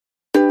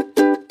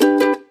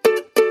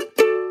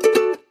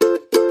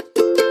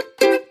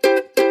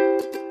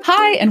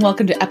Hi, and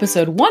welcome to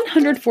episode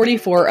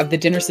 144 of the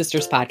Dinner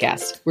Sisters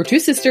podcast. We're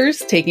two sisters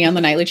taking on the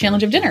nightly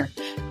challenge of dinner.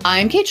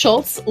 I'm Kate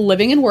Schultz,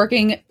 living and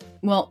working,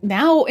 well,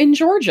 now in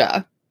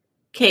Georgia.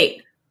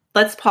 Kate,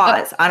 let's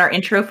pause on our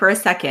intro for a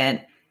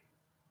second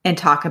and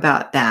talk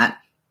about that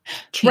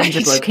change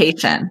of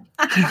location.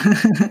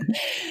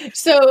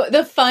 So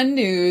the fun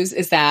news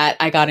is that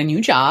I got a new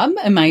job,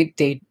 and my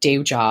day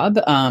job.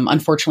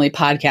 Unfortunately,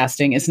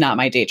 podcasting is not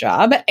my day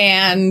job,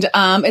 and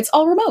it's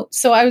all remote.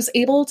 So I was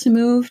able to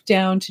move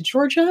down to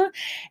Georgia,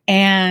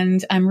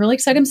 and I'm really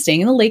excited. I'm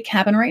staying in the lake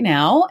cabin right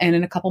now, and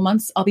in a couple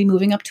months, I'll be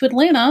moving up to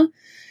Atlanta.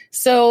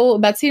 So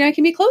Betsy and I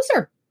can be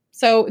closer.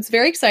 So it's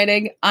very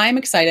exciting. I'm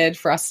excited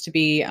for us to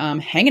be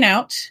hanging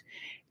out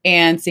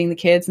and seeing the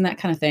kids and that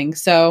kind of thing.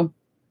 So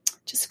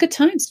just good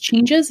times,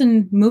 changes,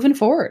 and moving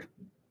forward.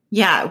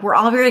 Yeah, we're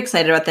all very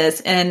excited about this.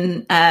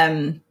 And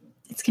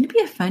it's going to be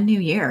a fun new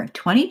year,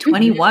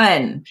 2021.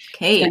 Mm-hmm.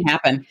 Kate. It's going to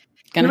happen.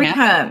 Here we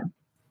come.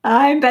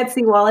 I'm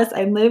Betsy Wallace.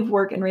 I live,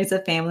 work, and raise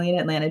a family in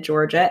Atlanta,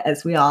 Georgia,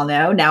 as we all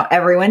know. Now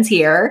everyone's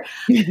here.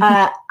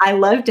 I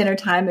love dinner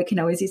time, but can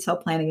always use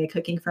help planning and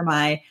cooking for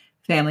my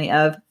family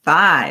of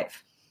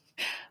 5.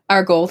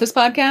 Our goal with this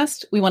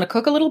podcast, we want to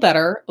cook a little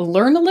better,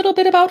 learn a little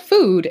bit about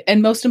food,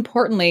 and most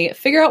importantly,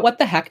 figure out what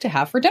the heck to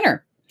have for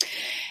dinner.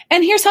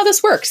 And here's how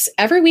this works.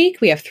 Every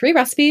week, we have 3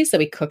 recipes that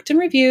we cooked and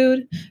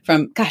reviewed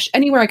from,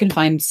 anywhere I can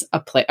find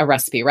a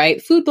recipe,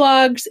 right? Food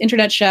blogs,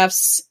 internet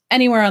chefs,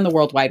 anywhere on the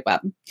World Wide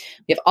Web. We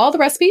have all the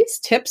recipes,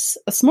 tips,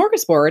 a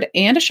smorgasbord,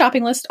 and a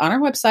shopping list on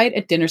our website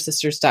at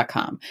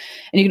dinnersisters.com.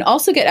 And you can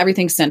also get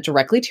everything sent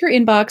directly to your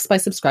inbox by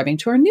subscribing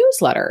to our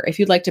newsletter if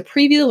you'd like to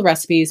preview the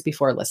recipes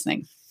before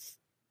listening.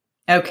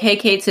 Okay,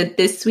 Kate, so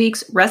this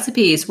week's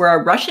recipes were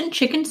a Russian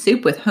chicken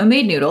soup with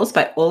homemade noodles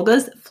by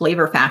Olga's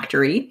Flavor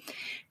Factory,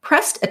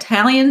 pressed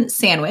Italian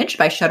sandwich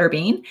by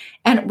Shutterbean,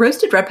 and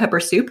roasted red pepper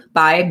soup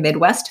by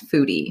Midwest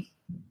Foodie.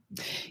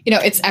 You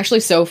know, it's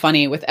actually so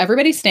funny. With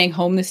everybody staying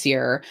home this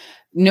year,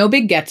 no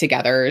big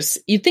get-togethers,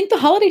 you'd think the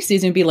holiday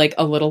season would be like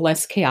a little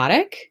less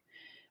chaotic.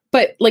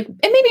 But and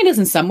maybe it is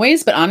in some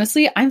ways, but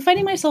honestly, I'm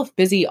finding myself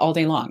busy all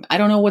day long. I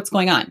don't know what's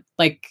going on.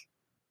 I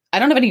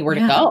don't have anywhere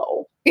to go.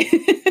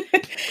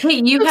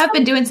 Wait, you have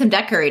been doing some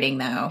decorating,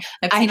 though.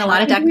 I've seen a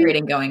lot of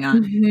decorating going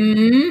on.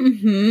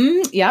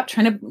 Yep,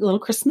 trying to a little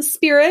Christmas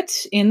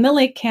spirit in the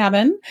lake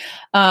cabin,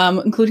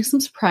 including some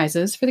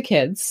surprises for the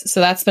kids.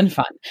 So that's been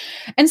fun.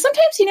 And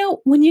sometimes,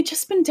 when you've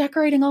just been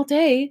decorating all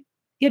day,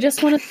 you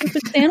just want to cook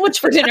a sandwich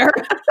for dinner.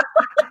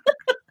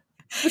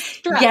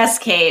 Yes,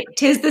 Kate,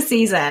 'tis the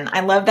season.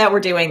 I love that we're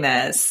doing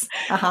this.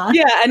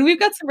 Yeah, and we've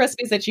got some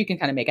recipes that you can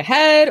kind of make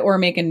ahead or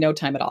make in no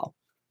time at all.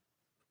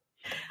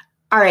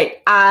 All right.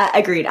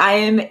 Agreed. I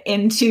am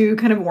into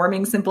kind of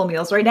warming simple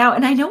meals right now.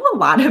 And I know a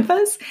lot of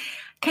us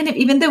kind of,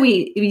 even though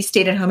we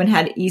stayed at home and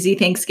had easy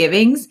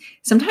Thanksgivings,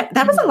 sometimes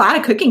that was a lot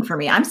of cooking for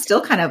me. I'm still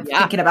kind of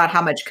thinking about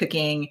how much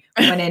cooking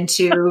went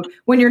into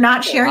when you're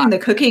not sharing the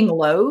cooking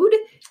load.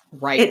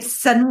 Right. It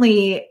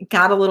suddenly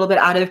got a little bit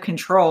out of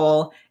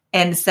control.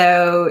 And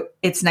so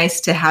it's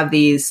nice to have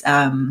these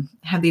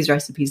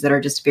recipes that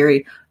are just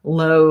very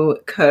low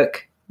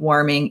cook,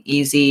 warming,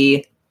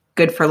 easy,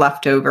 good for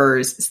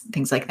leftovers,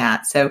 things like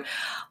that. So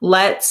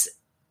let's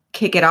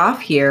kick it off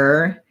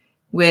here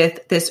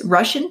with this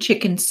Russian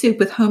chicken soup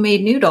with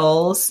homemade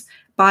noodles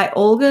by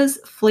Olga's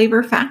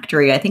Flavor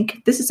Factory. I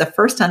think this is a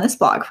first on this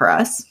blog for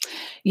us.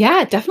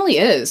 Yeah, it definitely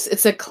is.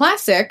 It's a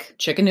classic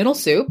chicken noodle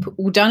soup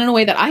done in a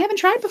way that I haven't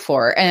tried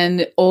before.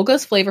 And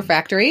Olga's Flavor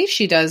Factory,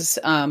 she does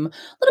a little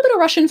bit of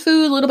Russian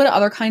food, a little bit of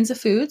other kinds of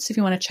foods if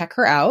you want to check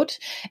her out.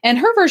 And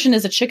her version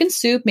is a chicken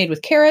soup made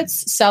with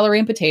carrots, celery,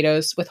 and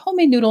potatoes with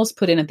homemade noodles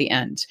put in at the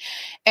end.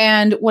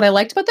 And what I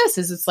liked about this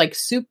is it's like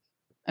soup.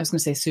 I was going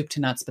to say soup to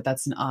nuts, but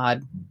that's an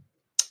odd.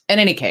 In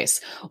any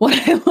case, what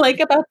I like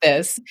about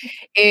this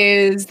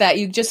is that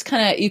you just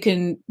you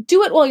can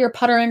do it while you're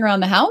puttering around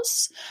the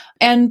house,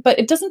 but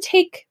it doesn't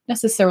take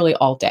necessarily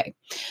all day.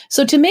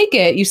 So to make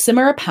it, you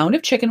simmer a pound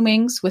of chicken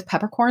wings with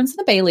peppercorns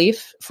and a bay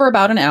leaf for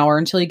about an hour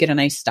until you get a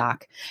nice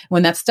stock.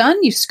 When that's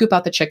done, you scoop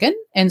out the chicken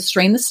and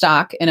strain the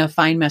stock in a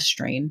fine mesh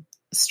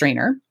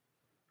strainer.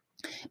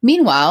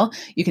 Meanwhile,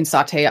 you can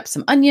saute up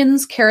some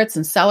onions, carrots,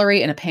 and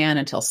celery in a pan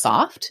until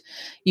soft.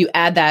 You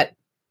add that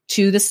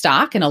to the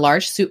stock in a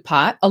large soup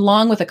pot,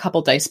 along with a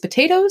couple diced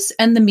potatoes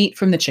and the meat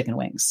from the chicken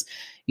wings.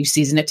 You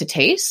season it to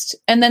taste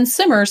and then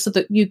simmer so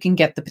that you can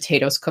get the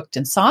potatoes cooked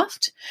and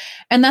soft.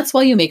 And that's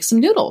while you make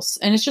some noodles.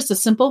 And it's just a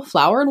simple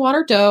flour and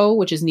water dough,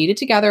 which is kneaded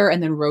together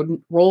and then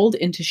rolled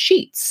into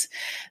sheets.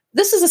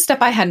 This is a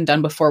step I hadn't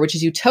done before, which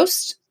is you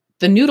toast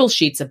the noodle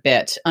sheets a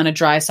bit on a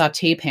dry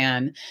saute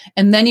pan,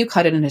 and then you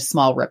cut it into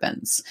small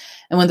ribbons.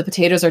 And when the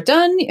potatoes are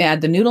done, you add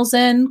the noodles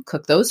in,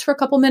 cook those for a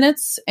couple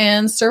minutes,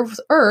 and serve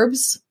with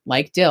herbs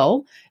like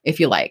dill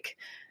if you like.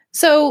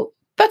 So,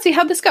 Betsy,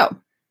 how'd this go?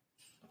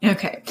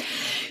 Okay.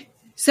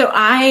 So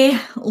I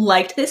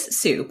liked this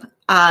soup.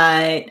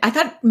 I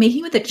thought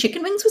making with the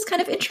chicken wings was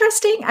kind of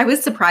interesting. I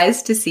was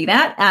surprised to see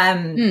that.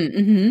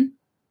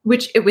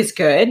 Which it was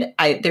good.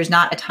 There's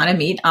not a ton of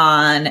meat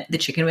on the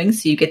chicken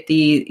wings, so you get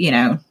the,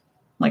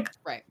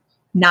 right.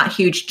 not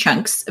huge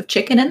chunks of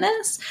chicken in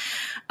this,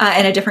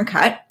 and a different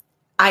cut.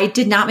 I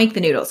did not make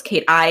the noodles,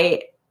 Kate.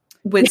 I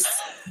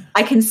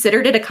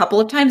considered it a couple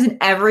of times, and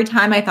every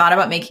time I thought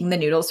about making the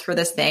noodles for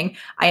this thing,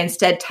 I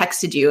instead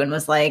texted you and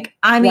was like,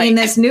 I'm in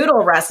this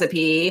noodle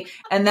recipe.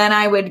 And then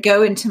I would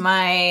go into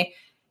my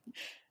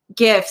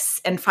gifts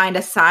and find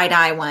a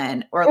side-eye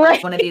one, or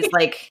like one of these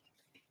like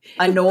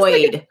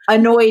annoyed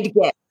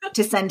gift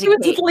to send to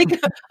Kate. It was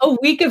like a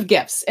week of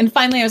gifts. And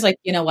finally I was like,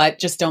 you know what?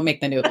 Just don't make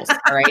the noodles.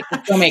 All right.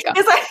 Just don't make them.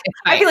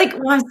 I'd be like,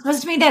 well, I'm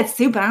supposed to make that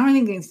soup, but I don't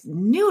think it's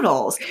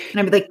noodles. And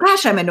I'd be like,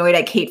 gosh, I'm annoyed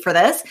at Kate for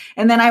this.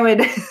 And then I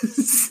would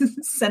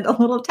send a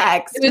little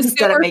text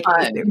instead of making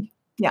the soup.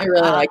 Yeah. I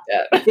really liked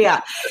it.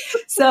 Yeah.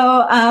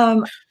 So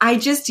I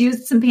just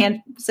used some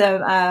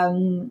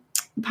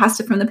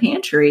pasta from the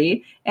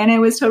pantry, and it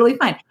was totally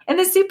fine. And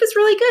the soup is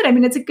really good. I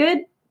mean, it's a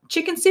good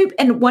chicken soup.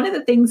 And one of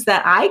the things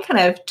that I kind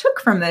of took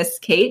from this,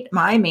 Kate,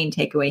 my main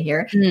takeaway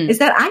here is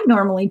that I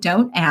normally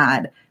don't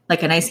add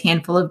like a nice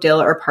handful of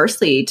dill or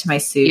parsley to my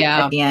soup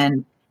at the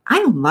end.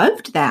 I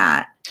loved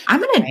that. I'm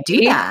going to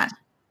do that.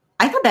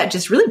 I thought that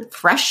just really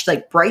fresh,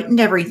 like brightened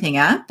everything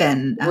up,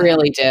 and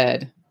really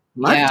did.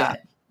 Loved it.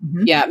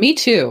 Mm-hmm. Yeah, me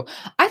too.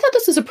 I thought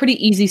this was a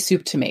pretty easy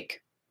soup to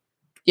make.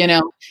 You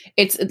know,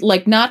 it's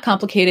like not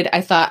complicated.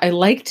 I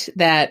liked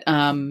that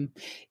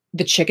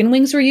the chicken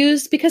wings were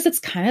used because it's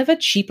kind of a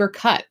cheaper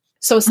cut.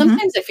 So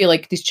sometimes I feel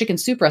like these chicken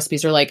soup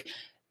recipes are like,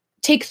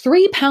 take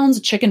 3 pounds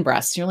of chicken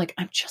breasts. You're like,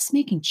 I'm just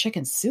making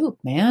chicken soup,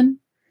 man.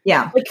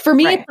 Yeah. Like for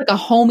me, it's like a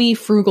homey,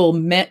 frugal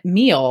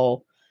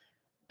meal,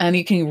 and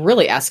you can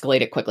really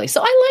escalate it quickly.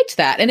 So I liked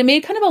that. And it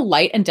made kind of a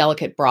light and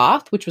delicate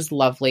broth, which was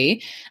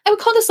lovely. I would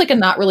call this like a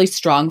not really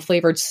strong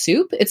flavored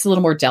soup. It's a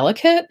little more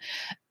delicate,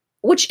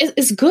 which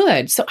is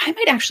good. So I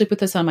might actually put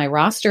this on my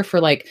roster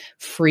for like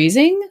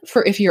freezing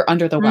for if you're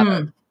under the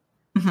weather.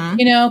 Mm-hmm.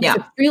 You know,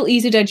 it's real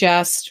easy to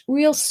digest,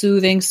 real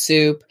soothing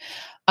soup.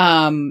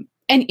 And,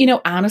 you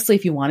know, honestly,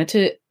 if you wanted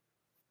to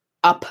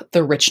up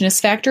the richness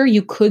factor,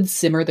 you could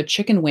simmer the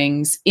chicken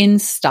wings in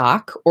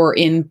stock or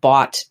in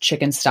bought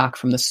chicken stock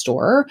from the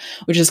store,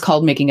 which is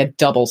called making a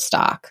double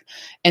stock.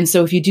 And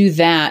so if you do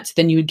that,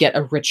 then you would get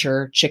a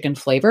richer chicken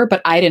flavor,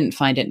 but I didn't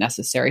find it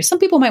necessary. Some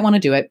people might want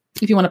to do it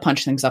if you want to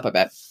punch things up a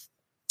bit.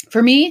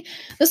 For me,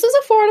 this was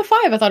a 4 out of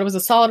 5. I thought it was a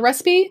solid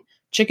recipe,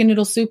 chicken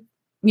noodle soup,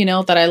 you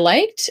know, that I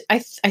liked. I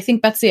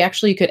think, Betsy,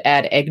 actually you could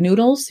add egg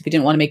noodles if you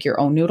didn't want to make your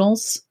own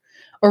noodles,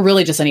 or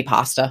really just any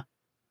pasta.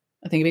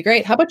 I think it'd be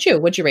great. How about you?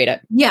 What'd you rate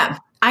it? Yeah,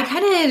 I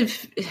kind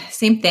of,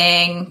 same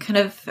thing,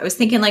 I was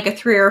thinking like a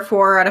 3 or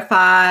 4 out of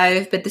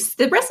 5, but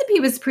the recipe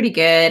was pretty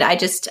good. I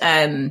just,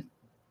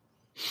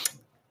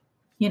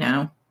 you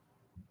know,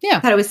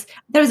 thought it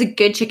was a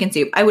good chicken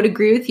soup. I would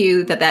agree with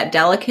you that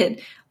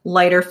delicate,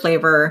 lighter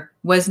flavor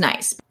was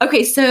nice.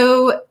 Okay,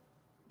 so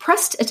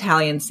Pressed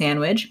Italian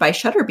Sandwich by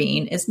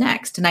Shutterbean is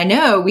next. And I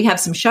know we have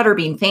some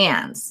Shutterbean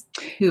fans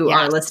who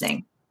are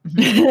listening.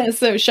 Mm-hmm.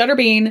 So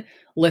Shutterbean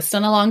lists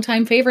on a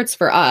longtime favorites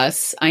for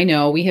us. I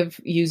know we have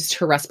used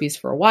her recipes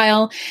for a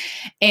while, but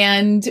we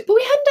hadn't done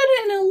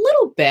it in a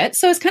little bit.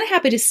 So I was kind of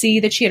happy to see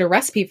that she had a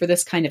recipe for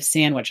this kind of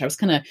sandwich. I was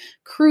kind of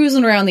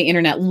cruising around the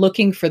internet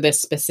looking for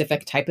this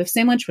specific type of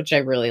sandwich, which I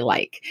really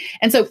like.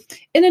 And so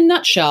in a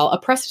nutshell, a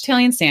pressed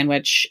Italian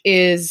sandwich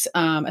is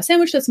a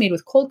sandwich that's made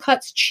with cold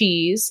cuts,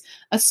 cheese,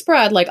 a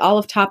spread like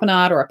olive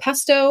tapenade or a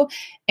pesto,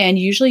 and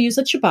you usually use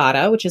a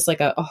ciabatta, which is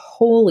like a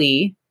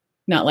holy,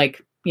 not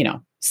like, you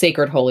know,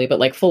 sacred holy, but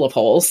like full of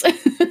holes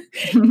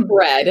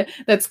bread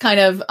that's kind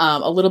of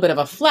a little bit of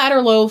a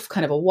flatter loaf,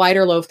 kind of a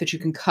wider loaf that you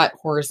can cut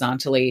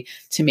horizontally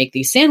to make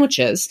these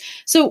sandwiches.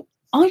 So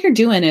all you're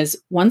doing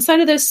is one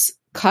side of this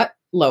cut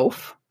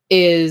loaf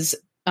is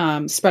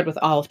spread with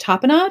olive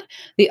tapenade.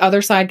 The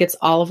other side gets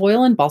olive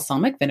oil and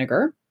balsamic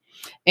vinegar.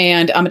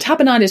 And a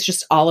tapenade is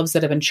just olives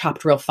that have been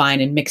chopped real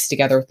fine and mixed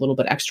together with a little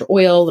bit extra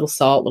oil, a little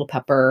salt, a little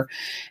pepper.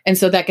 And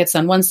so that gets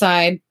on one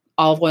side,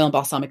 olive oil and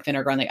balsamic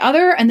vinegar on the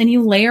other. And then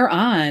you layer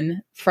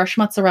on fresh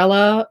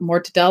mozzarella,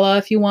 mortadella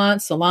if you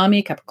want,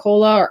 salami,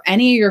 capicola, or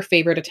any of your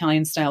favorite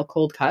Italian style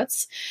cold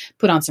cuts.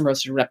 Put on some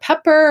roasted red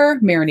pepper,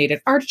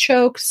 marinated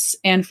artichokes,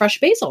 and fresh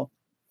basil.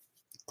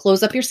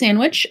 Close up your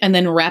sandwich and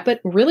then wrap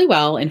it really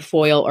well in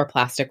foil or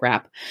plastic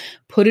wrap.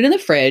 Put it in the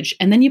fridge,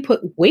 and then you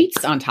put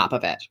weights on top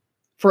of it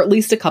for at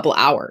least a couple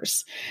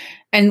hours.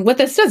 And what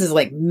this does is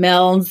like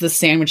melds the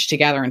sandwich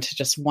together into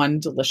just one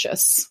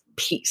delicious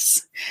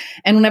piece.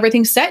 And when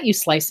everything's set, you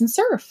slice and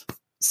serve.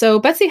 So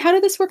Betsy, how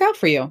did this work out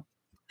for you?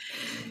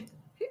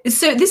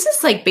 So this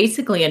is like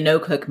basically a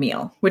no-cook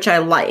meal, which I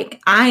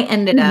like. I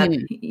ended up,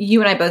 you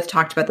and I both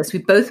talked about this. We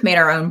both made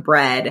our own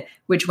bread,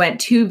 which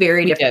went two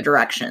very different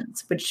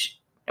directions, which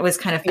was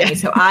kind of funny. Yeah.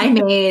 So I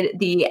made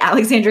the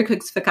Alexandra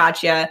Cooks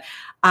focaccia,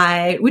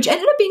 which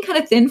ended up being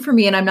kind of thin for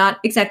me, and I'm not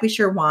exactly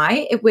sure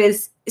why. It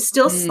was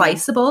still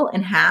sliceable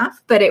in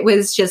half, but it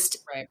was just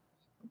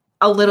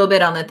a little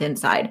bit on the thin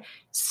side.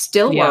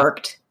 Still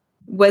worked,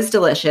 was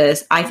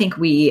delicious. I think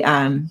we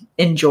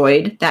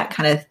enjoyed that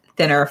kind of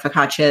thinner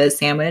focaccia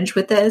sandwich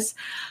with this.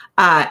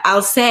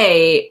 I'll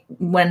say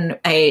when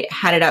I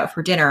had it out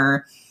for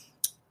dinner,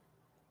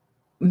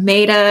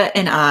 Maida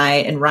and I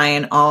and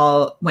Ryan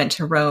all went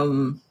to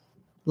Rome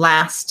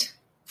last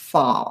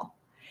fall.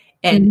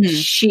 And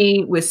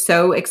she was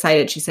so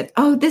excited. She said,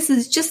 "Oh, this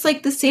is just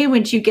like the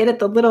sandwich you get at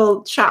the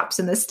little shops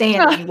in the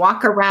stand. And you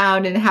walk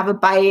around and have a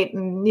bite.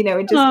 And,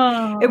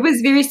 it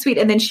was very sweet."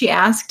 And then she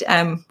asked,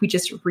 we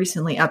just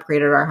recently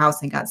upgraded our house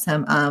and got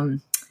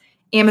some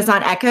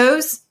Amazon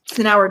Echoes.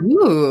 So now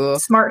we're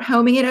smart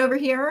homing it over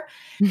here.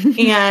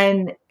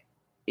 And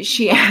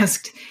she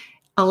asked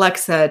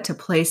Alexa to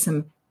play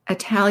some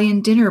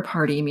Italian dinner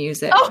party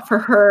music for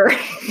her.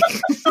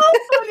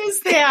 What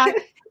is that?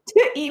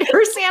 To eat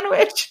her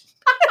sandwich.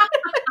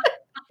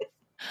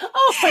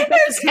 Oh my God,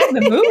 it's in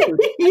the mood.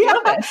 Yeah.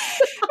 And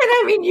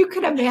I mean, you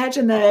can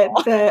imagine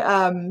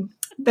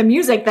the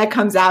music that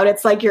comes out.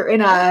 It's like you're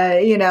in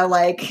a,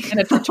 like in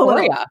a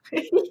Trattoria.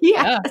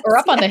 Yeah. Or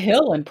up on the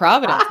hill in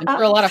Providence and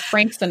for a lot of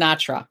Frank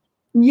Sinatra.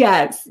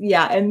 Yes.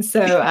 Yeah. And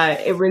so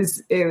it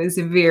was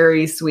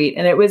very sweet,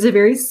 and it was a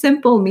very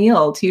simple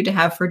meal too to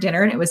have for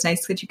dinner. And it was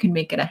nice that you can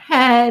make it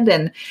ahead.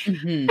 And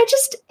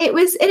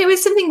it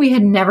was something we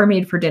had never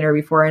made for dinner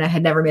before, and I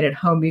had never made at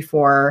home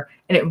before.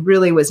 And it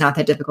really was not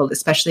that difficult,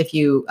 especially if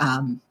you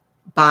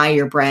buy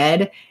your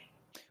bread.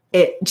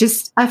 It was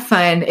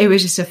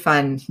just a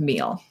fun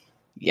meal.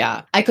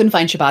 Yeah. I couldn't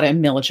find ciabatta in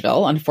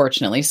Milledgeville,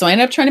 unfortunately. So I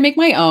ended up trying to make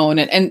my own.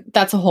 And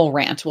that's a whole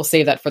rant. We'll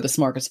save that for the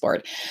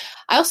smorgasbord.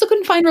 I also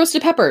couldn't find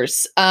roasted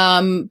peppers.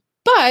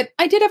 But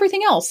I did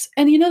everything else.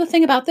 And the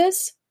thing about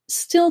this,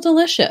 still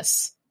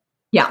delicious.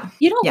 Yeah.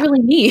 You don't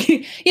really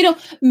need,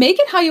 make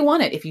it how you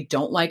want it. If you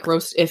don't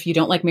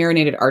like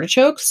marinated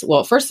artichokes,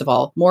 well, first of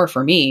all, more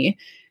for me,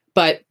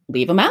 but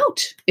leave them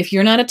out. If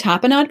you're not a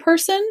tapenade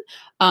person,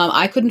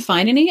 I couldn't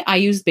find any. I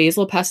used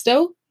basil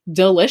pesto.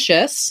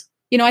 Delicious.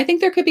 I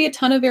think there could be a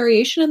ton of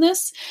variation in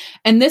this.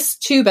 And this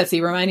too, Betsy,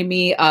 reminded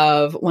me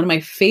of one of my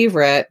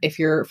favorite, if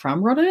you're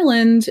from Rhode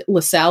Island,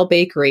 LaSalle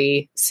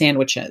Bakery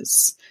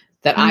sandwiches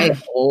that I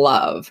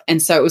love. And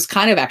so it was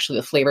kind of actually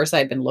the flavors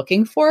I'd been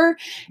looking for.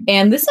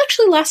 And this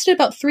actually lasted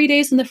about 3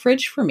 days in the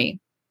fridge for me.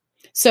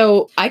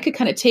 So I could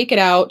kind of take it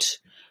out.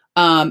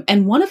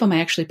 And one of them I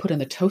actually put in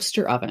the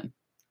toaster oven,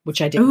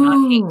 which I did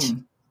not hate.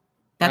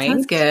 That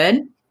sounds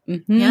good.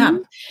 Mm-hmm. Yeah.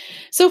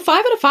 So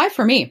 5 out of 5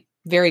 for me.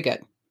 Very good.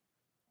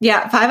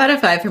 Yeah, 5 out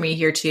of 5 for me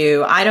here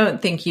too. I don't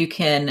think you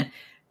can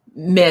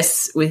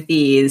miss with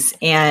these.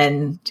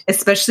 And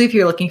especially if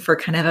you're looking for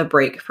kind of a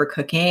break for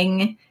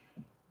cooking,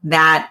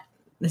 that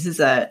this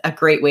is a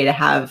great way to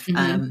have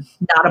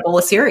not a bowl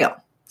of cereal.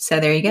 So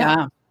there you go.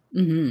 Yeah.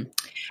 Mm-hmm.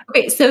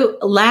 Okay, so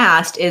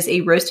last is a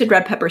roasted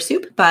red pepper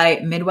soup by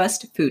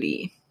Midwest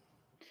Foodie.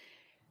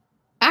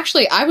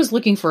 Actually, I was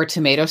looking for a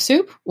tomato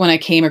soup when I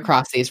came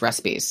across these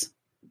recipes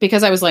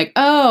because I was like,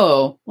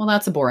 oh, well,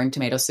 that's a boring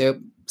tomato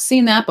soup.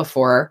 Seen that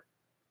before.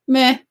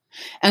 Meh.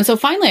 And so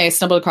finally I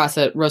stumbled across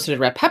a roasted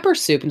red pepper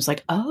soup and was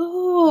like,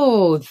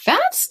 oh,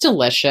 that's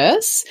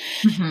delicious.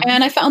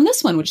 And I found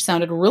this one, which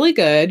sounded really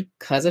good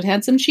because it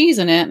had some cheese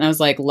in it. And I was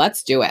like,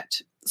 let's do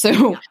it.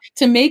 So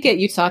to make it,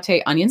 you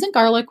saute onions and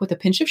garlic with a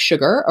pinch of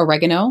sugar,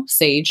 oregano,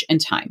 sage, and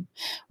thyme.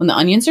 When the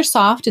onions are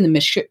soft and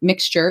the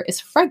mixture is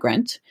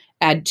fragrant,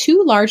 add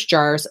 2 large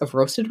jars of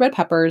roasted red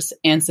peppers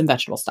and some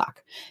vegetable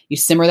stock. You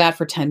simmer that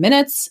for 10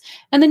 minutes,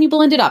 and then you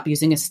blend it up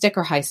using a stick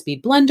or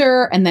high-speed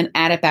blender, and then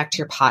add it back to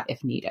your pot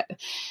if needed.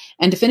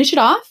 And to finish it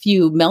off,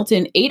 you melt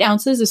in 8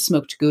 ounces of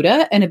smoked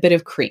Gouda and a bit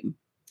of cream.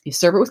 You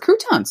serve it with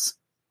croutons.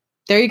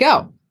 There you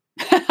go.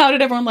 How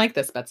did everyone like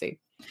this, Betsy?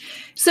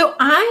 So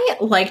I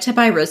like to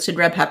buy roasted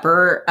red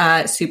pepper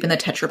soup in the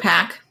Tetra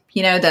Pak.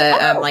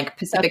 The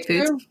Pacific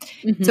Foods.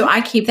 So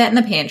I keep that in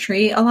the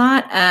pantry a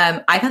lot.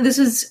 I thought this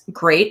was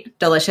great,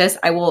 delicious.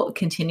 I will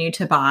continue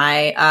to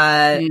buy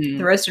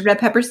the roasted red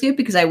pepper soup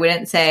because I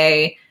wasn't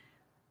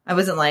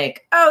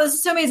like, oh, this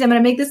is so amazing. I'm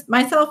going to make this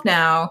myself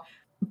now.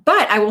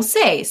 But I will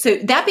say, so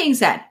that being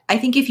said, I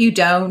think if you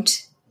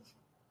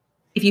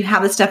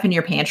have the stuff in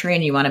your pantry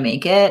and you want to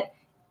make it,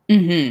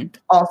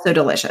 also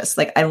delicious.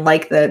 Like I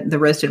like the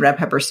roasted red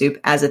pepper soup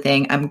as a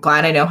thing. I'm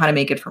glad I know how to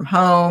make it from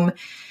home.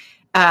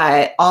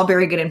 All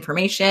very good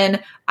information.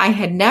 I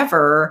had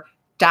never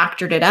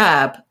doctored it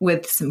up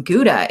with some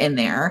Gouda in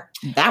there.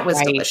 That was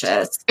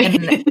delicious.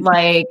 And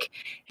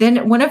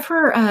then one of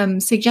her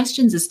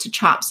suggestions is to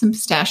chop some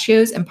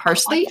pistachios and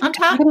parsley on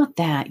top. Talk about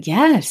that.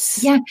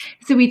 Yes. Yeah.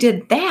 So we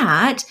did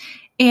that.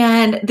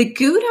 And the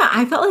Gouda,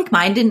 I felt like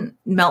mine didn't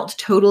melt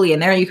totally in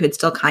there. You could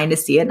still kind of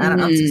see it. And I don't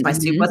know if my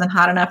soup wasn't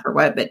hot enough or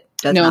what, but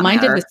mine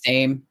did the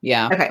same.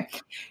 Yeah. Okay.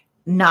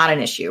 Not an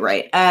issue,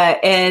 right?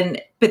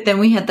 But then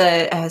we had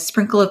the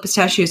sprinkle of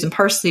pistachios and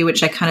parsley,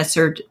 which I kind of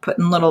put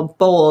in little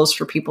bowls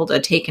for people to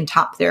take and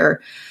top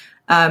their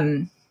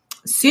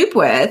soup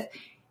with.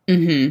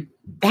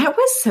 That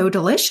was so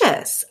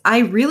delicious. I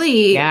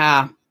really,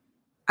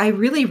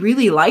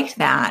 really liked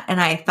that.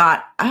 And I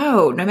thought,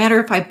 oh, no matter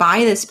if I buy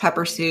this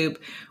pepper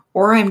soup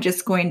or I'm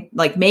just going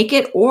make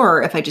it,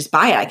 or if I just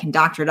buy it, I can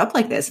doctor it up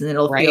like this and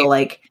it'll feel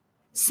like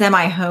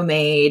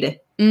semi-homemade.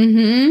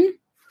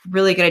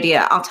 Really good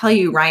idea. I'll tell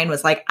you, Ryan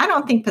was like, I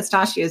don't think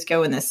pistachios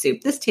go in this soup.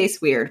 This tastes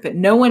weird, but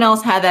no one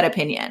else had that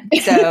opinion.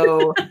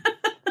 So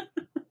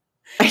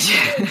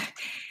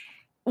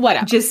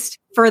Whatever. Just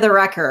for the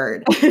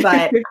record,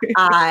 but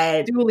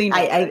Duly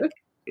noted.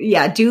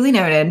 Duly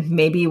noted.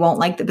 Maybe you won't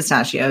like the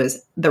pistachios.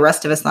 The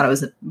rest of us thought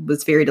it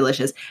was very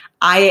delicious.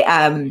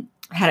 I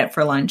had it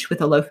for lunch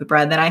with a loaf of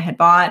bread that I had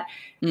bought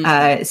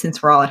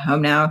since we're all at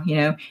home now,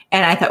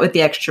 and I thought with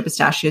the extra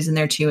pistachios in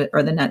there too,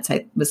 or the nuts,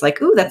 I was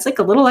like, ooh, that's like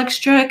a little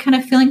extra kind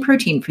of filling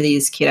protein for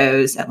these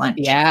kiddos at lunch.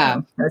 Yeah.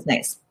 So that was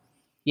nice.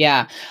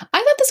 Yeah. I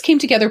thought this came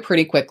together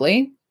pretty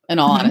quickly. In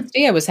all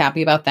honesty, I was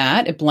happy about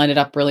that. It blended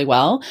up really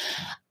well.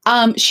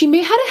 She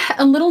may had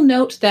a little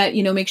note that,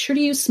 make sure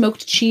to use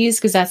smoked cheese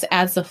because that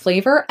adds the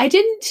flavor. I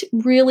didn't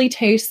really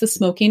taste the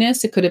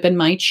smokiness. It could have been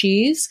my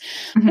cheese.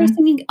 I was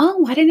thinking,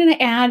 why didn't I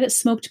add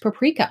smoked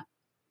paprika?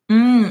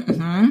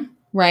 Mm-hmm.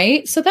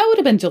 Right? So that would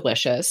have been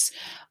delicious.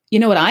 You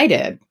know what I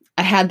did?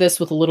 I had this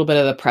with a little bit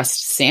of the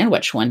pressed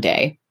sandwich one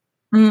day.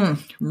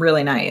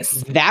 Really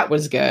nice. That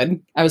was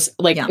good. I was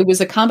like, It was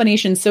a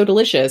combination so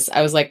delicious.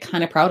 I was like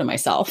kind of proud of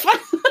myself.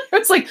 I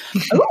was like,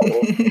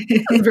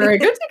 that's very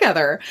good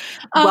together.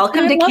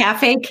 Welcome to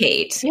Cafe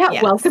Kate. Yeah,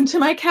 yes. Welcome to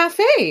my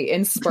cafe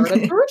in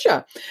Sparta,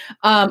 Georgia.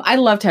 I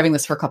loved having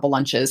this for a couple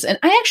lunches. And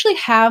I actually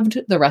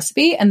halved the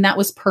recipe, and that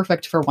was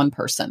perfect for one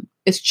person.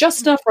 It's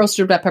just enough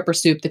roasted red pepper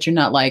soup that you're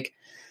not like,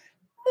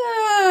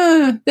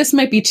 this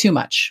might be too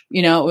much.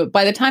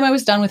 By the time I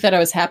was done with it, I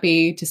was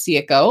happy to see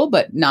it go,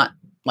 but not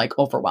like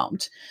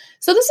overwhelmed.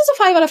 So this is a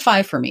 5 out of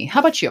 5 for me. How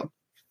about you?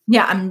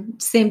 Yeah, I'm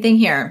same thing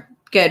here.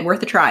 Good.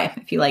 Worth a try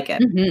if you like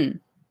it. Mm-hmm.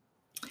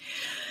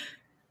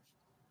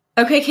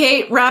 Okay,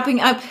 Kate,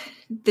 wrapping up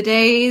the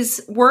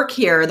day's work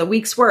here, the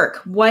week's work.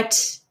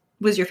 What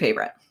was your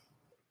favorite?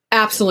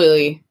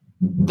 Absolutely.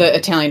 The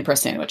Italian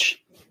press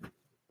sandwich.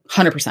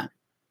 100%.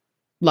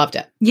 Loved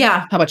it.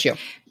 Yeah. How about you?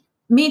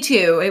 Me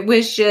too. It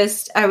was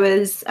just, I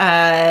was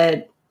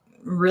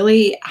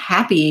really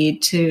happy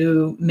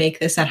to make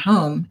this at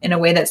home in a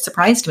way that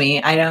surprised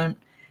me.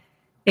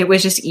 It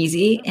was just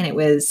easy and it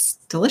was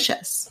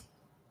delicious.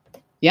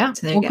 Yeah.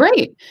 So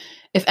great.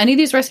 If any of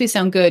these recipes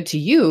sound good to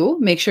you,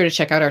 make sure to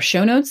check out our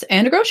show notes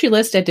and a grocery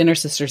list at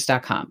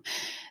dinnersisters.com.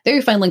 There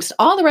you'll find links to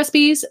all the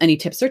recipes, any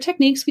tips or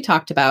techniques we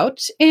talked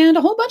about, and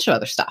a whole bunch of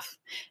other stuff.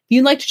 If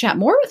you'd like to chat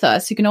more with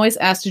us, you can always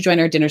ask to join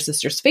our Dinner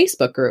Sisters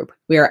Facebook group.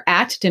 We are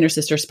at Dinner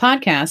Sisters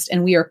Podcast,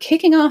 and we are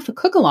kicking off a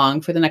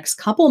cook-along for the next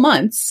couple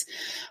months.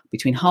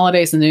 Between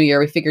holidays and New Year,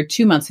 we figured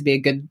 2 months would be a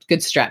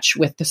good stretch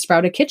with the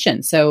Sprouted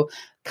Kitchen. So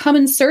come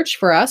and search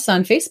for us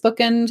on Facebook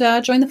and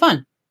join the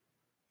fun.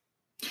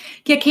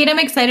 Yeah, Kate, I'm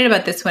excited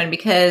about this one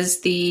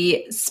because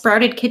the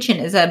Sprouted Kitchen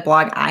is a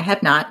blog I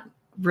have not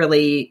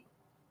really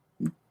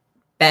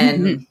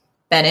been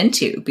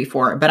into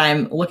before, but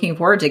I'm looking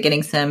forward to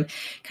getting some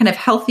kind of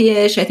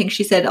healthy-ish. I think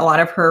she said a lot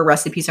of her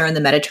recipes are in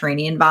the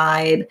Mediterranean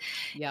vibe,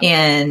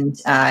 and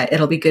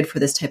it'll be good for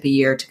this type of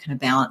year to kind of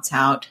balance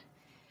out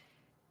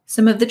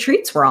some of the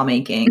treats we're all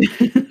making.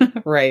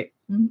 Right.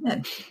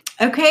 Good.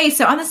 Okay,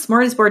 so on the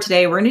smorgasbord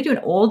today, we're going to do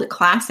an old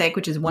classic,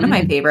 which is one of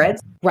my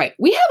favorites. Right.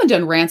 We haven't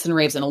done rants and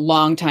raves in a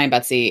long time,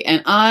 Betsy,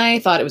 and I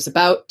thought it was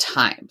about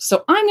time.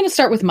 So I'm going to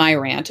start with my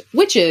rant,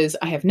 which is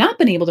I have not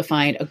been able to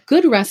find a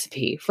good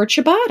recipe for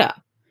ciabatta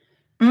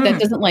that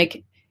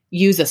doesn't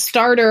use a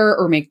starter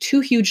or make 2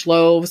 huge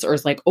loaves or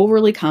is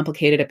overly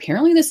complicated.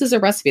 Apparently this is a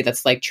recipe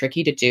that's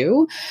tricky to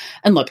do.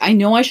 And look, I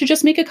know I should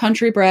just make a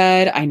country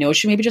bread. I know I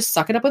should maybe just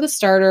suck it up with a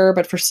starter,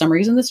 but for some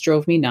reason this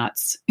drove me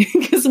nuts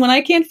because when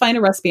I can't find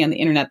a recipe on the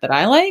internet that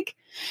I like,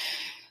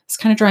 this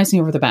kind of drives me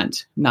over the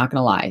bend. I'm not going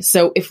to lie.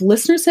 So if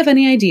listeners have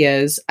any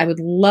ideas, I would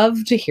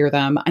love to hear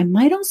them. I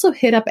might also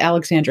hit up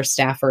Alexandra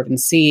Stafford and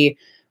see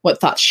what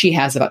thoughts she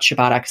has about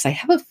ciabatta because I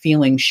have a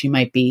feeling she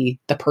might be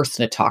the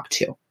person to talk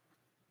to.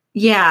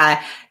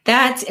 Yeah,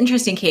 that's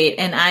interesting, Kate.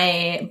 And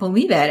I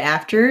believe it.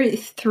 After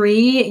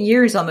 3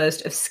 years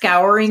almost of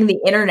scouring the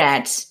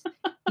internet,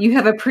 you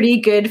have a pretty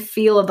good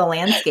feel of the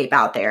landscape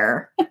out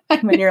there.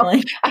 When you're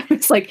like, I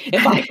was like,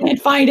 if I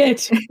can't find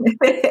it,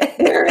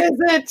 where is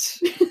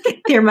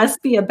it? There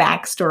must be a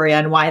backstory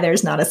on why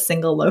there's not a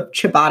single loaf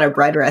ciabatta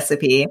bread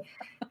recipe.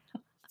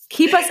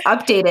 Keep us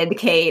updated,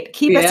 Kate.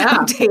 Keep us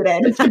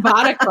updated. The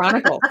Ciabatta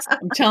Chronicles.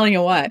 I'm telling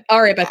you what.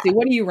 All right, Betsy,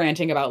 what are you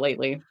ranting about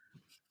lately?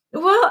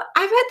 Well,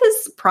 I've had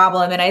this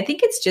problem, and I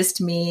think it's just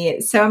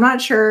me. So I'm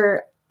not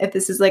sure if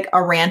this is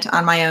a rant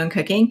on my own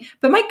cooking,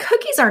 but my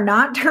cookies are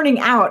not turning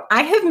out.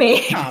 I have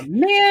made. Oh,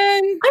 man.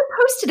 I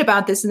posted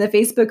about this in the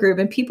Facebook group,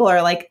 and people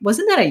are like,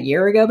 wasn't that a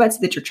year ago, Betsy,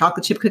 that your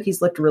chocolate chip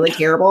cookies looked really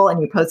terrible?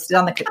 And you posted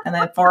on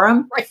the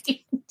forum? Right.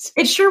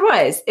 It sure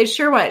was. It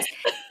sure was.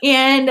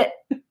 And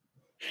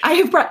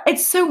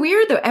it's so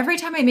weird, though. Every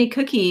time I make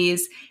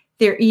cookies,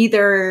 they're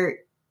either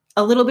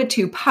a little bit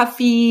too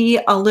puffy,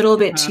 a little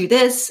bit too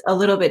this, a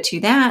little bit too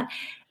that.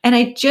 And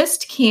I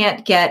just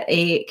can't get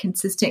a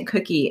consistent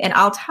cookie. And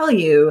I'll tell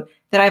you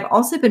that I've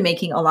also been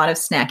making a lot of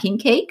snacking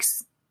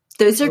cakes.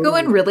 Those are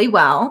going really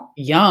well.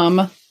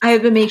 Yum. I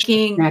have been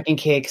making snacking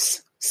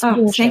cakes.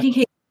 Snacking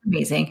cakes are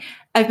amazing.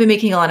 I've been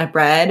making a lot of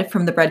bread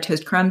from the Bread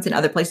Toast Crumbs and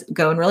other places,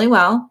 going really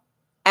well.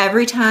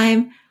 Every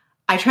time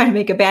I try to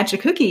make a batch of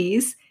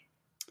cookies,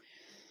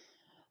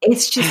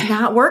 it's just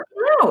not working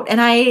don't.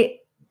 And I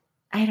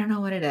don't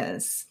know what it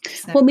is.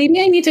 So. Well,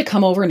 maybe I need to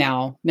come over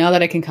now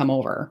that I can come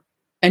over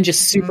and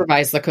just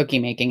supervise the cookie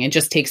making and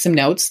just take some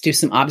notes, do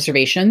some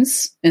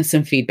observations and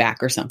some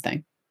feedback or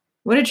something.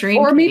 What a dream.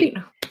 Or maybe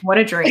what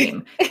a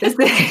dream.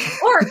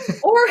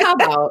 or how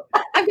about,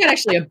 I've got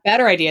actually a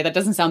better idea that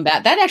doesn't sound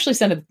bad. That actually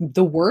sounded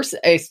the worse.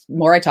 The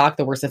more I talk,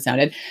 the worse it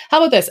sounded. How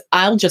about this?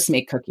 I'll just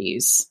make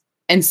cookies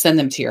and send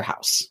them to your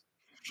house.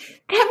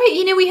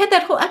 We had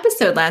that whole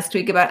episode last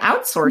week about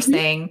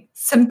outsourcing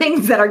some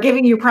things that are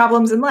giving you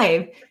problems in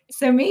life.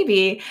 So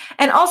maybe,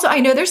 and also I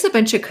know there's a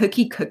bunch of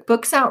cookie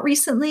cookbooks out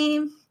recently,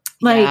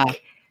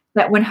 like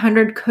that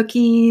 100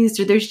 cookies,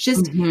 or there's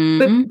just,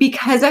 but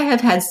because I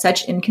have had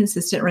such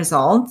inconsistent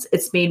results,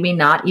 it's made me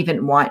not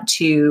even want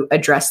to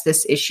address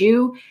this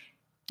issue.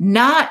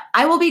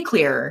 I will be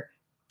clear,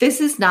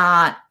 this is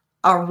not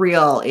a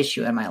real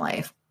issue in my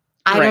life.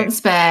 I don't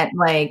spend,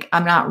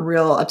 I'm not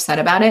real upset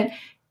about it.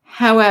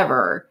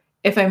 However,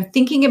 if I'm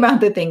thinking about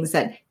the things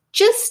that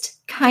just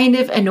kind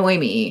of annoy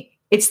me,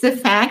 it's the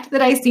fact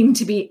that I seem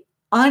to be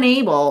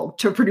unable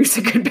to produce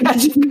a good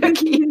batch of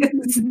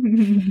cookies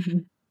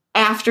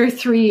after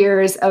 3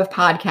 years of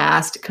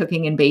podcast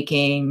cooking and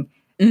baking.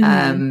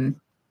 And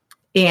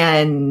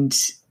every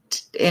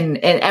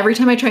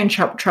time I try and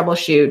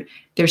troubleshoot,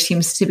 there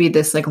seems to be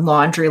this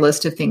laundry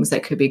list of things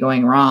that could be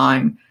going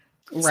wrong.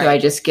 Right. So I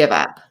just give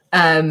up.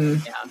 Well,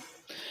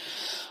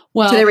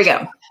 so there we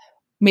go.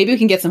 Maybe we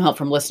can get some help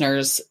from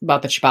listeners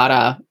about the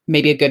ciabatta,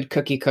 maybe a good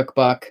cookie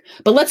cookbook.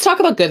 But let's talk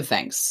about good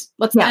things.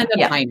 Let's end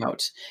on a high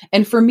note.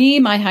 And for me,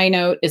 my high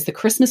note is the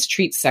Christmas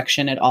treats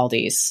section at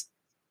Aldi's.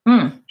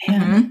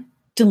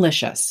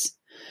 Delicious.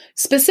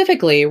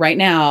 Specifically, right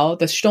now,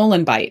 the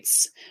Stollen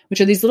Bites,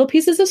 which are these little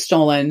pieces of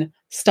Stollen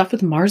stuffed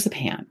with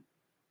marzipan.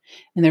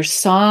 And they're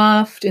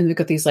soft, and they've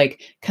got these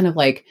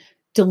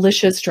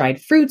delicious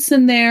dried fruits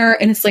in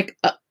there. And it's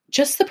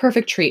just the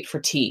perfect treat for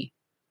tea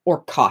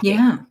or coffee.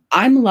 Yeah.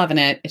 I'm loving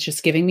it. It's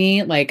just giving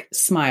me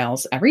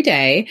smiles every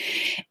day.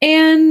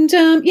 And,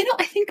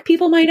 I think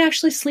people might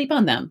actually sleep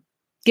on them,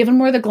 given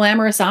more the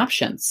glamorous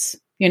options,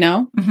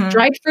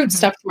 dried fruit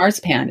stuffed with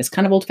marzipan is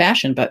kind of old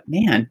fashioned, but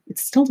man,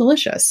 it's still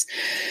delicious.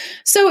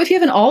 So if you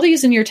have an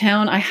Aldi's in your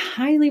town, I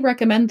highly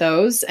recommend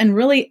those, and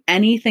really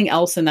anything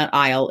else in that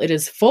aisle. It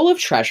is full of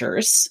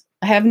treasures.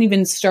 I haven't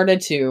even started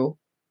to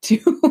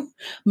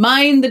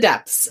mine the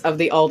depths of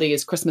the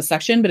Aldi's Christmas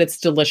section, but it's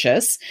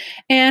delicious.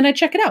 And I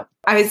check it out.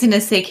 I was going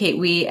to say, Kate,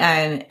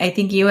 I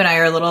think you and I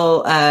are a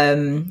little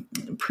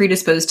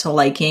predisposed to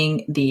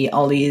liking the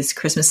Aldi's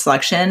Christmas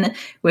selection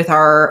with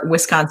our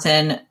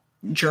Wisconsin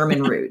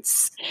German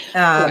roots.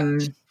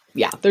 There's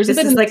this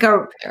is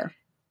a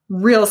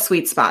real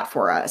sweet spot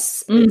for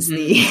us.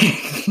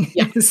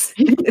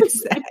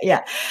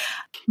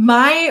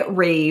 My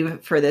rave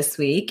for this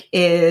week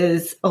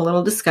is a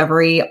little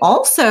discovery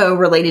also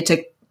related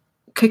to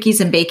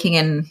cookies and baking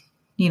and,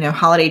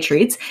 holiday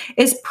treats,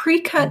 is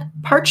pre-cut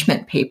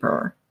parchment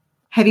paper.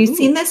 Have you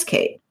seen this,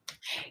 Kate?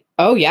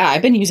 Oh yeah.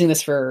 I've been using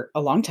this for a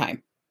long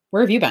time.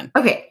 Where have you been?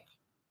 Okay.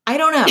 I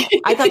don't know.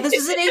 I thought this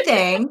was a new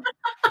thing.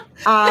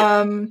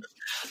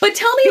 But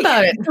tell me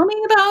about it. Tell me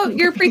about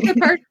your pre-cut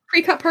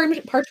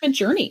parchment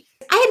journey.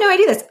 I had no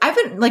idea this. I've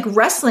been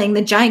wrestling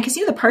the giant, because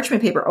the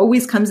parchment paper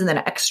always comes in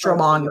that extra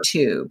long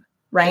tube,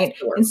 right?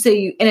 Sure. And so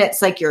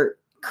it's you're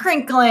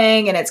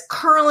crinkling and it's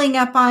curling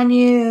up on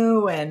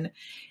you. And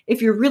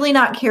if you're really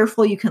not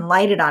careful, you can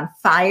light it on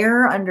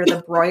fire under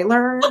the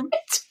broiler.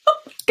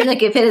 And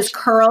if it is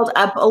curled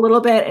up a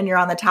little bit and you're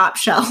on the top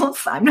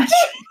shelf, I'm not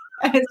sure.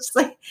 It's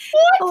a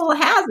little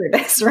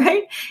hazardous,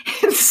 right?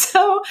 And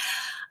so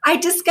I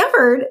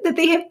discovered that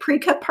they have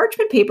pre-cut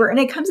parchment paper, and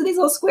it comes in these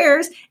little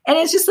squares, and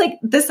it's just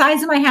the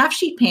size of my half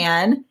sheet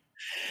pan.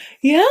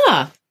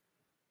 Yeah.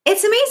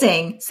 It's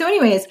amazing. So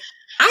anyways,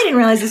 I didn't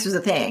realize this was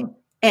a thing.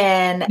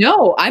 And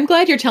no, I'm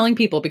glad you're telling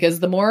people, because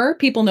the more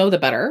people know, the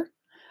better.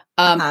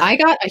 I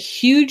got a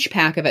huge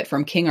pack of it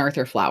from King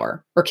Arthur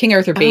Flour, or King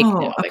Arthur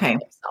Baking. Okay.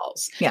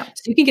 Themselves. Yeah.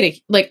 So you can get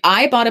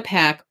I bought a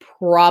pack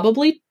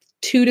probably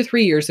 2 to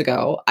 3 years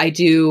ago. I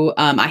do.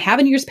 I have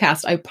in years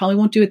past. I probably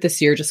won't do it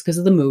this year just because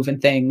of the move and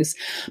things,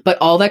 but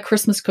all that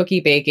Christmas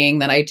cookie baking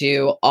that I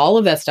do, all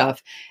of that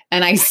stuff.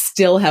 And I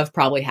still have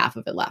probably half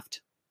of it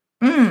left.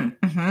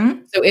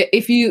 So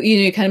if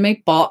you kind of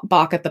make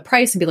balk at the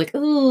price and be like,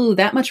 "Ooh,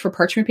 that much for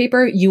parchment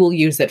paper," you will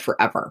use it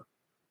forever.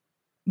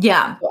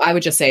 Yeah. So I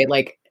would just say,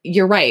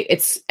 you're right.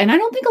 And I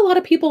don't think a lot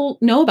of people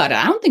know about it.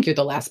 I don't think you're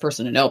the last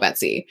person to know,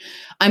 Betsy.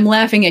 I'm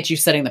laughing at you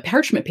setting the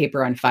parchment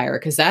paper on fire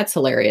because that's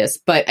hilarious.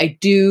 But I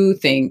do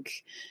think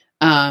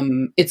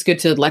it's good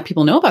to let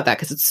people know about that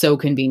because it's so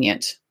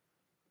convenient.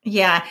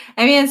 Yeah.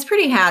 I mean, it's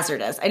pretty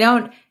hazardous. It's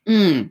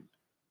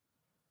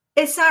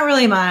not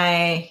really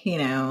my,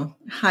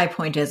 high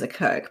point as a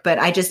cook, but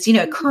I just,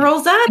 it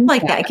curls up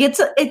like that.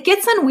 It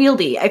gets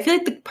unwieldy. I feel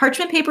like the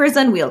parchment paper is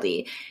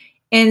unwieldy.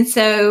 And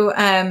so,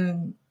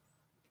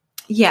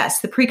 yes,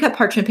 the pre-cut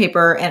parchment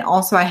paper, and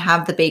also I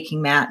have the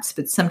baking mats,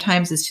 but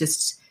sometimes it's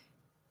just,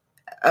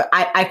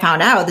 I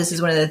found out this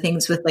is one of the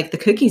things with the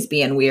cookies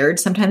being weird.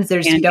 Sometimes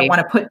you don't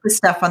want to put the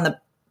stuff on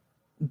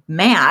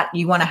mat,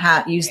 you want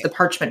to use the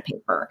parchment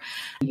paper.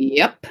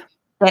 Yep.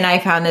 And I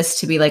found this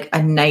to be like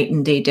a night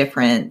and day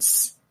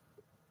difference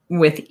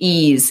with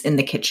ease in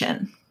the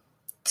kitchen.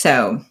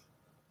 So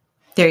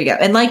there you go.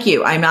 And like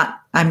you, I'm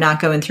not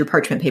going through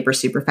parchment paper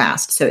super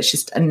fast. So it's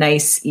just a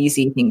nice,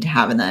 easy thing to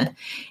have in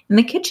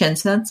the kitchen.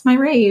 So that's my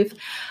rave.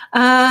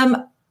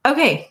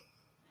 Okay.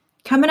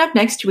 Coming up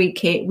next week,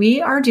 Kate,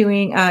 we are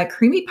doing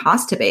creamy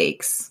pasta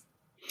bakes.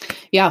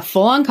 Yeah,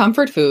 full on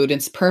comfort food.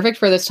 It's perfect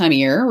for this time of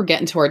year. We're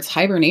getting towards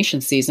hibernation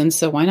season,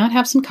 so why not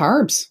have some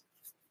carbs?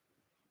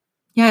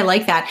 Yeah, I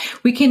like that.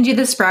 We can do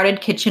the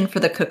sprouted kitchen for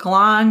the cook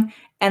along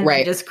and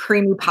then just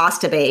creamy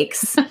pasta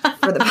bakes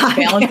for the podcast.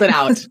 Balance it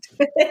out.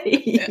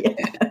 Yes.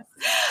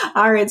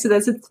 All right, so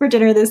that's it for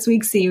dinner this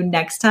week. See you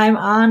next time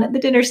on The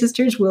Dinner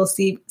Sisters. We'll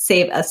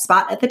save a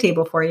spot at the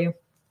table for you.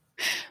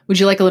 Would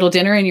you like a little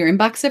dinner in your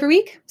inbox every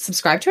week?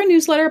 Subscribe to our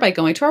newsletter by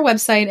going to our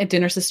website at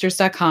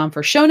dinnersisters.com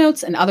for show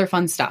notes and other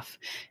fun stuff.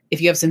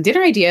 If you have some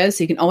dinner ideas,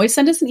 you can always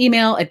send us an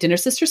email at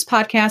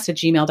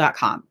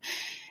dinnersisterspodcast@gmail.com.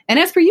 And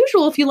as per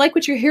usual, if you like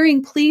what you're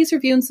hearing, please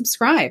review and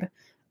subscribe.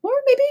 Or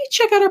maybe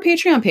check out our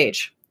Patreon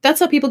page. That's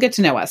how people get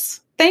to know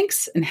us.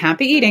 Thanks and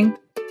happy eating.